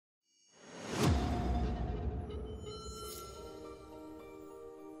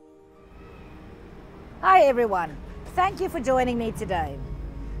Hi everyone, thank you for joining me today.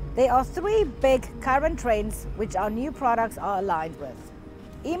 There are three big current trends which our new products are aligned with: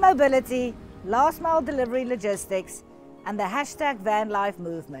 e-mobility, last mile delivery logistics, and the hashtag van life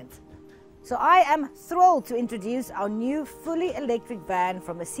movement. So I am thrilled to introduce our new fully electric van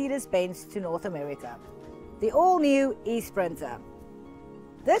from Mercedes-Benz to North America, the all-new eSprinter.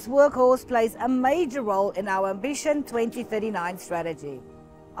 This workhorse plays a major role in our Ambition 2039 strategy.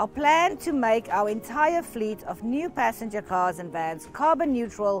 Our plan to make our entire fleet of new passenger cars and vans carbon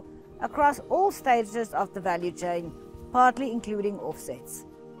neutral across all stages of the value chain, partly including offsets.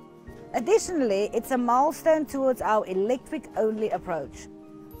 Additionally, it's a milestone towards our electric-only approach,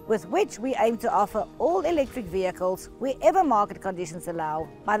 with which we aim to offer all electric vehicles wherever market conditions allow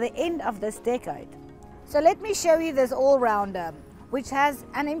by the end of this decade. So let me show you this all-rounder, which has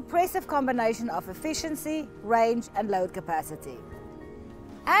an impressive combination of efficiency, range and load capacity.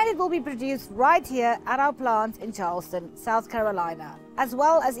 And it will be produced right here at our plant in Charleston, South Carolina, as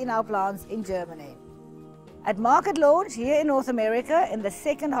well as in our plants in Germany. At market launch here in North America in the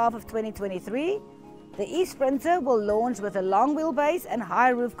second half of 2023, the eSprinter will launch with a long wheelbase and high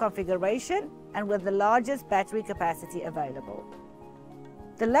roof configuration and with the largest battery capacity available.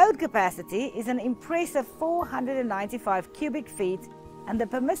 The load capacity is an impressive 495 cubic feet and the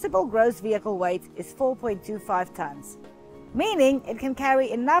permissible gross vehicle weight is 4.25 tons. Meaning it can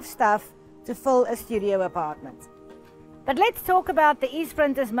carry enough stuff to fill a studio apartment. But let's talk about the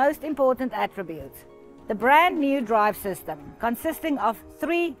eSprinter's most important attribute, the brand new drive system consisting of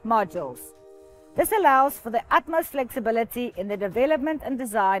 3 modules. This allows for the utmost flexibility in the development and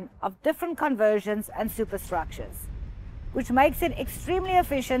design of different conversions and superstructures, which makes it extremely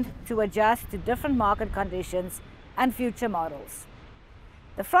efficient to adjust to different market conditions and future models.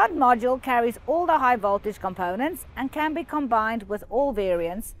 The front module carries all the high voltage components and can be combined with all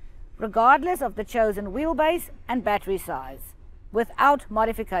variants, regardless of the chosen wheelbase and battery size, without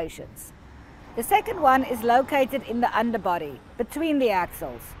modifications. The second one is located in the underbody, between the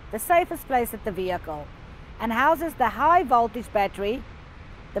axles, the safest place at the vehicle, and houses the high voltage battery.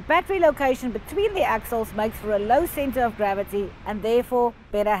 The battery location between the axles makes for a low center of gravity and therefore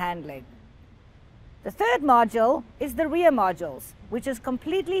better handling. The third module is the rear modules, which is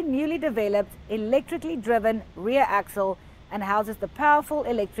completely newly developed electrically driven rear axle and houses the powerful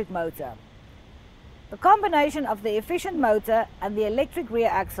electric motor. The combination of the efficient motor and the electric rear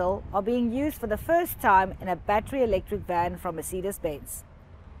axle are being used for the first time in a battery electric van from Mercedes-Benz.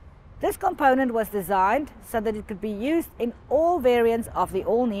 This component was designed so that it could be used in all variants of the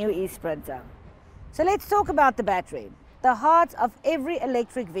all-new eSprinter. So let's talk about the battery, the heart of every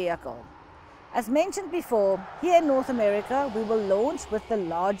electric vehicle. As mentioned before, here in North America, we will launch with the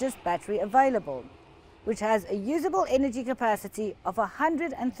largest battery available, which has a usable energy capacity of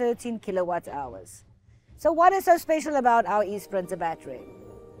 113 kilowatt hours. So what is so special about our eSprinter battery?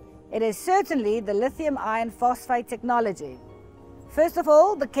 It is certainly the lithium iron phosphate technology. First of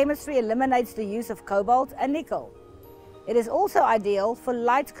all, the chemistry eliminates the use of cobalt and nickel. It is also ideal for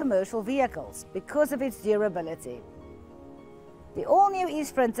light commercial vehicles because of its durability. The all-new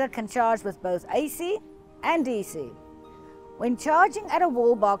eSprinter can charge with both AC and DC. When charging at a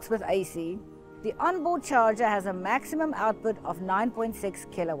wall box with AC, the onboard charger has a maximum output of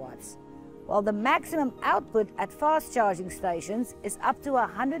 9.6 kilowatts, while the maximum output at fast charging stations is up to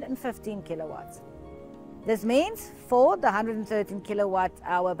 115 kilowatts. This means for the 113 kilowatt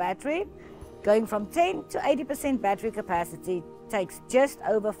hour battery, going from 10 to 80% battery capacity takes just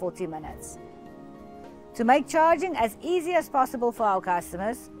over 40 minutes. To make charging as easy as possible for our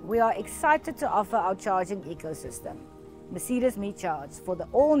customers, we are excited to offer our charging ecosystem, Mercedes Me Charge, for the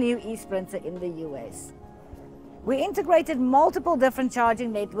all-new eSprinter in the US. We integrated multiple different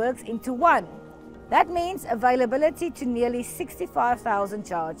charging networks into one. That means availability to nearly 65,000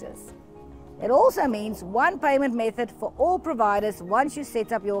 chargers. It also means one payment method for all providers once you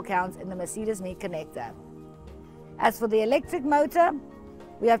set up your accounts in the Mercedes Me connector. As for the electric motor,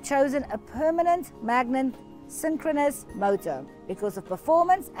 we have chosen a permanent magnet synchronous motor because of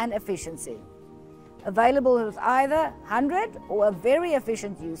performance and efficiency. Available with either 100 or a very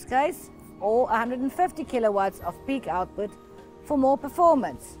efficient use case or 150 kilowatts of peak output for more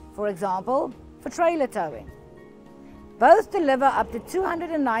performance, for example, for trailer towing. Both deliver up to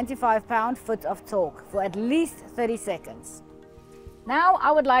 295 pound-foot of torque for at least 30 seconds. Now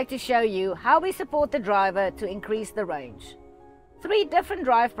I would like to show you how we support the driver to increase the range. 3 different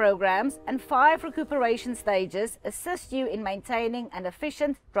drive programs and 5 recuperation stages assist you in maintaining an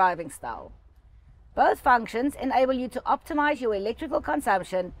efficient driving style. Both functions enable you to optimize your electrical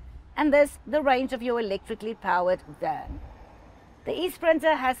consumption and thus the range of your electrically powered van. The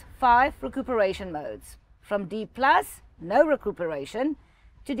eSprinter has 5 recuperation modes, from D+, no recuperation,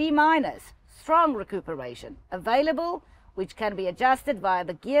 to D-, strong recuperation, available, which can be adjusted via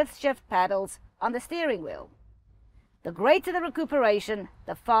the gear shift paddles on the steering wheel. The greater the recuperation,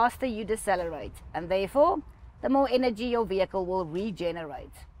 the faster you decelerate, and therefore, the more energy your vehicle will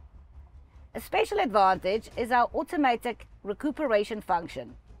regenerate. A special advantage is our automatic recuperation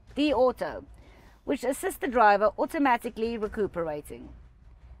function, D-Auto, which assists the driver automatically recuperating.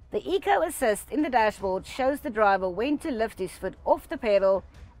 The Eco Assist in the dashboard shows the driver when to lift his foot off the pedal,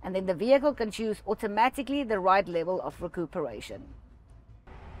 and then the vehicle can choose automatically the right level of recuperation.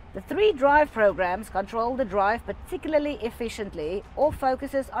 The 3 drive programs control the drive particularly efficiently or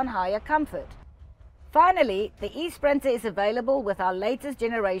focuses on higher comfort. Finally, the eSprinter is available with our latest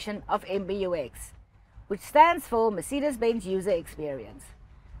generation of MBUX, which stands for Mercedes-Benz User Experience,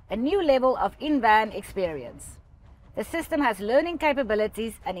 a new level of in-van experience. The system has learning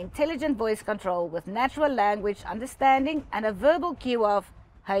capabilities and intelligent voice control with natural language understanding and a verbal cue of,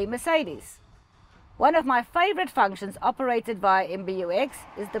 "Hey Mercedes." One of my favorite functions operated via MBUX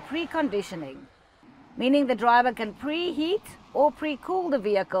is the preconditioning, meaning the driver can preheat or pre-cool the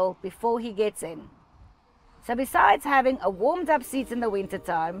vehicle before he gets in. So besides having a warmed up seat in the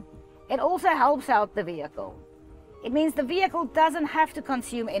wintertime, it also helps out the vehicle. It means the vehicle doesn't have to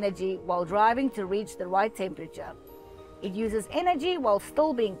consume energy while driving to reach the right temperature. It uses energy while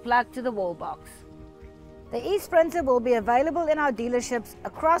still being plugged to the wall box. The eSprinter will be available in our dealerships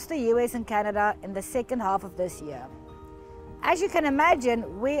across the US and Canada in the second half of this year. As you can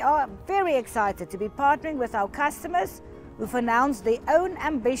imagine, we are very excited to be partnering with our customers who've announced their own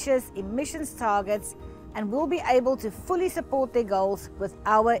ambitious emissions targets and will be able to fully support their goals with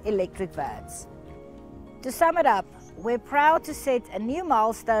our electric vans. To sum it up, we're proud to set a new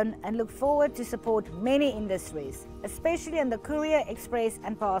milestone and look forward to support many industries, especially in the courier, express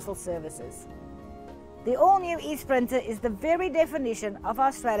and parcel services. The all-new eSprinter is the very definition of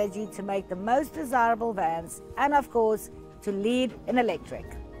our strategy to make the most desirable vans and, of course, to lead in electric.